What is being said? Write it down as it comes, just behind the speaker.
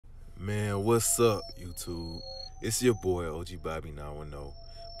What's up, YouTube? It's your boy, OG Bobby 910.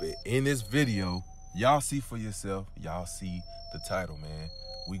 But in this video, y'all see for yourself, y'all see the title, man.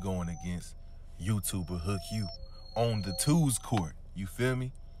 We going against YouTuber HOOKYEW on the twos court. You feel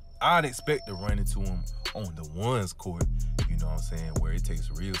me? I'd expect to run into him on the ones court, you know what I'm saying, where it takes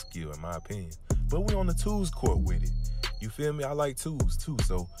real skill, in my opinion. But we on the twos court with it. You feel me? I like twos too,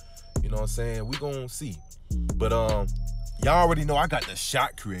 so you know what I'm saying? We gonna see. But y'all already know I got the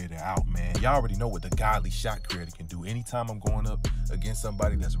shot creator out, man. Y'all already know what the godly shot creator can do. Anytime I'm going up against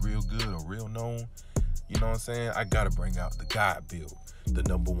somebody that's real good or real known, you know what I'm saying, I gotta bring out the God build, the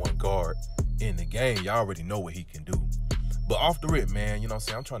 #1 guard in the game. Y'all already know what he can do. But off the rip, man, you know what I'm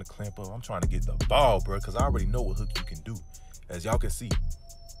saying, I'm trying to clamp up. I'm trying to get the ball, bro, because I already know what HOOKYEW can do. As y'all can see,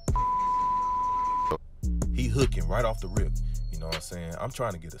 he hooking right off the rip. You know what I'm saying? I'm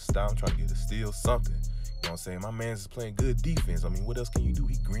trying to get a style. I'm trying to get a steal, something. You know what I'm saying? My man's is playing good defense. I mean, what else can you do?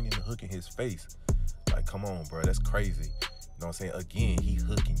 He grinning the hook in his face. Like, come on, bro. That's crazy. You know what I'm saying? Again, he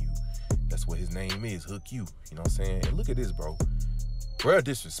hooking you. That's what his name is, HOOKYEW. You know what I'm saying? And look at this, bro. Bro,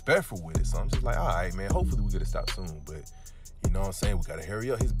 disrespectful with it. So I'm just like, all right, man. Hopefully we get to stop soon. But you know what I'm saying? We got to hurry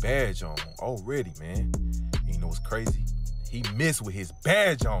up. His badge on already, man. And you know what's crazy? He missed with his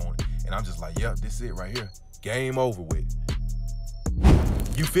badge on. And I'm just like, yep, this is it right here. Game over with.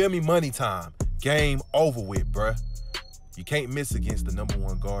 You feel me? Money time. Game over with, bruh. You can't miss against the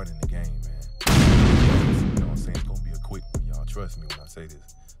 #1 guard in the game, man. You know what I'm saying? It's gonna be a quick one, y'all. Trust me when I say this.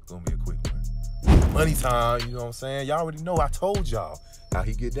 It's gonna be a quick one. Money time, you know what I'm saying? Y'all already know. I told y'all how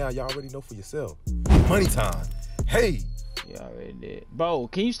he get down. Y'all already know for yourself. Money time. Hey. Yeah, I already did. Bro,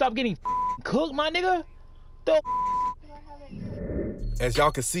 can you stop getting cooked, my nigga? As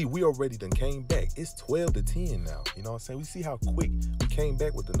y'all can see, we already done came back. It's 12-10 now. You know what I'm saying? We see how quick we came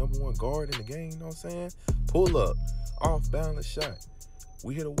back with the #1 guard in the game. You know what I'm saying? Pull up, off balance shot.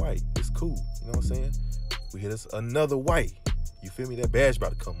 We hit a white. It's cool. You know what I'm saying? We hit us another white. You feel me? That badge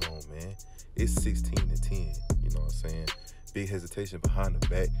about to come on, man. It's 16-10. You know what I'm saying? Big hesitation behind the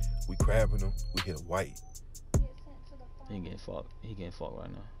back. We crabbing them. We hit a white. He getting fucked. He getting fucked right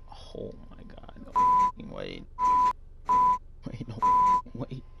now. Oh my God. No way. Wait, no,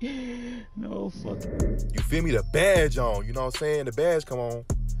 wait, no fuck. You feel me? The badge on, you know what I'm saying? The badge come on.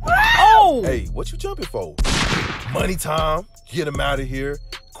 Oh! Hey, what you jumping for? Money time, get him out of here.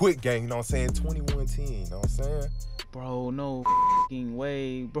 Quick game, you know what I'm saying? 21-10, you know what I'm saying? Bro, no fucking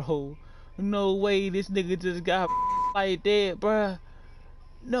way, bro. No way this nigga just got like that, bruh.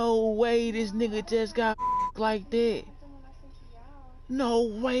 No way this nigga just got like that. No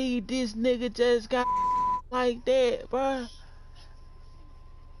way this nigga just got like that, bruh.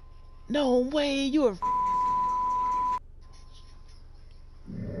 No way, you are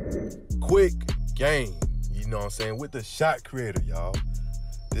quick game, you know what I'm saying, with the shot creator, y'all.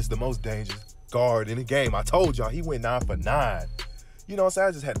 This is the most dangerous guard in the game. I told y'all, he went 9 for 9. You know what I'm saying?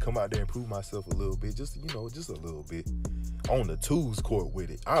 I just had to come out there and prove myself a little bit, just, you know, just a little bit. On the twos court with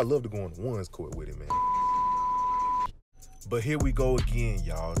it. I love to go on the ones court with it, man. But here we go again,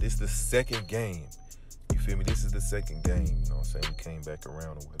 y'all. This is the second game. You feel me? This is the second game, you know what I'm saying? We came back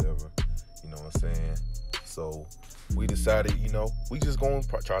around or whatever, you know what I'm saying? So we decided, you know, we just gonna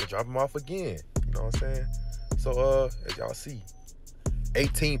try to drop him off again, you know what I'm saying? So, as y'all see,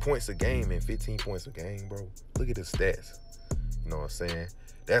 18 points a game and 15 points a game, bro. Look at his stats, you know what I'm saying?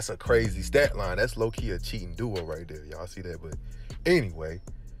 That's a crazy stat line. That's low-key a cheating duo right there. Y'all see that? But anyway,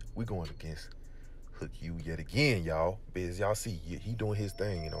 we going against HOOKYEW yet again, y'all. But as y'all see, he doing his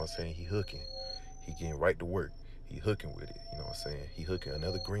thing, you know what I'm saying? He hooking. He getting right to work. He hooking with it, you know what I'm saying? He hooking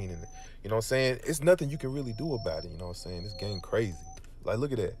another green in it. You know what I'm saying? It's nothing you can really do about it, you know what I'm saying? This game crazy. Like,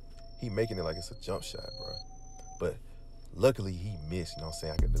 look at that. He making it like it's a jump shot, bro. But luckily, he missed, you know what I'm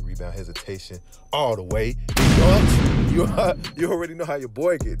saying? I got the rebound hesitation all the way. You already know how your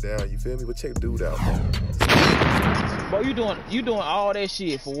boy get down, you feel me? But check dude out, bro. Bro, you doing all that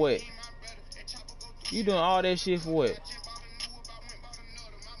shit for what? You doing all that shit for what?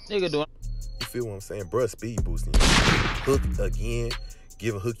 Nigga doing. Feel what I'm saying, bruh, speed boosting. Hook again,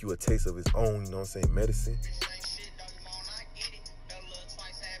 giving HOOKYEW a taste of his own, you know what I'm saying, medicine.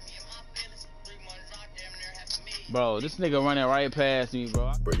 Bro, this nigga running right past me,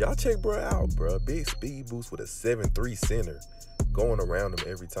 bro. Bro, y'all check bruh out, bruh. Big speed boost with a 7'3" center going around him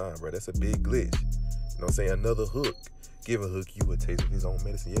every time, bro. That's a big glitch. You know what I'm saying? Another hook, giving HOOKYEW a taste of his own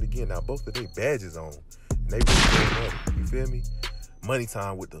medicine yet again. Now, both of their badges on, and they really going at it, you feel me? Money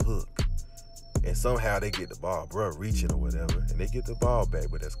time with the hook. And somehow they get the ball, bro, reaching or whatever, and they get the ball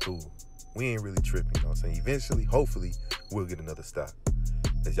back, but that's cool. We ain't really tripping, you know what I'm saying? Eventually, hopefully, we'll get another stop.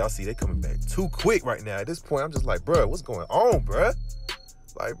 As y'all see, they coming back too quick right now. At this point, I'm just like, bro, what's going on, bro?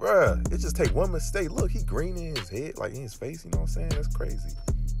 Like, bruh, it just take one mistake. Look, he green in his head, like in his face, you know what I'm saying? That's crazy.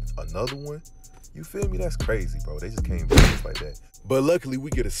 Another one, you feel me? That's crazy, bro. They just came back like that. But luckily, we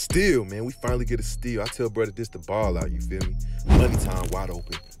get a steal, man. We finally get a steal. I tell brother this the ball out, you feel me? Money time, wide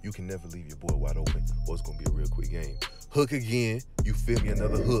open. You can never leave your boy wide open, or it's gonna be a real quick game. Hook again, you feel me?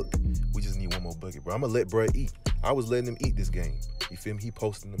 Another hook. We just need one more bucket, bro. I'm gonna let bro eat. I was letting him eat this game. You feel me? He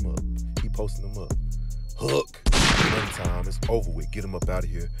posting them up. Hook. Money time. It's over with. Get him up out of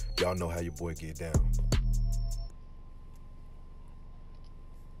here. Y'all know how your boy get down.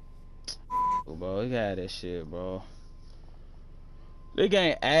 Bro, he got that shit, bro. This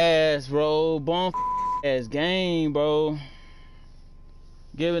game ass, bro. Bum ass game, bro.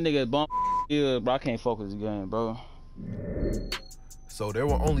 Give a nigga a bum bro. I can't focus the game, bro. So there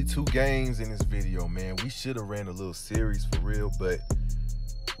were only 2 games in this video, man. We should have ran a little series for real, but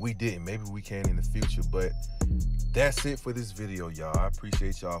we didn't. Maybe we can in the future, but that's it for this video, y'all. I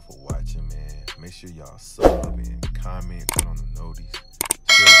appreciate y'all for watching, man. Make sure y'all sub and comment, put on the notice.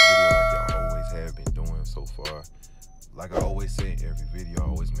 Share this video like y'all always have been doing so far. Like I always say in every video, I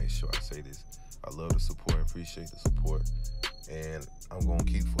always make sure I say this. I love the support and appreciate the support. And I'm going to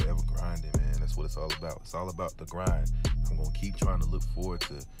keep forever grinding, man. That's what it's all about. It's all about the grind. I'm going to keep trying to look forward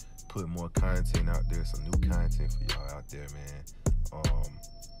to putting more content out there, some new content for y'all out there, man.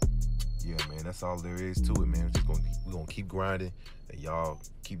 Yeah, man, that's all there is to it, man. We're gonna keep grinding, and y'all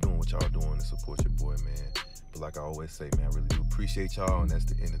keep doing what y'all doing to support your boy, man. But like I always say, man, I really do appreciate y'all, and that's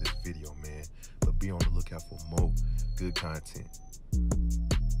the end of this video, man. But be on the lookout for more good content.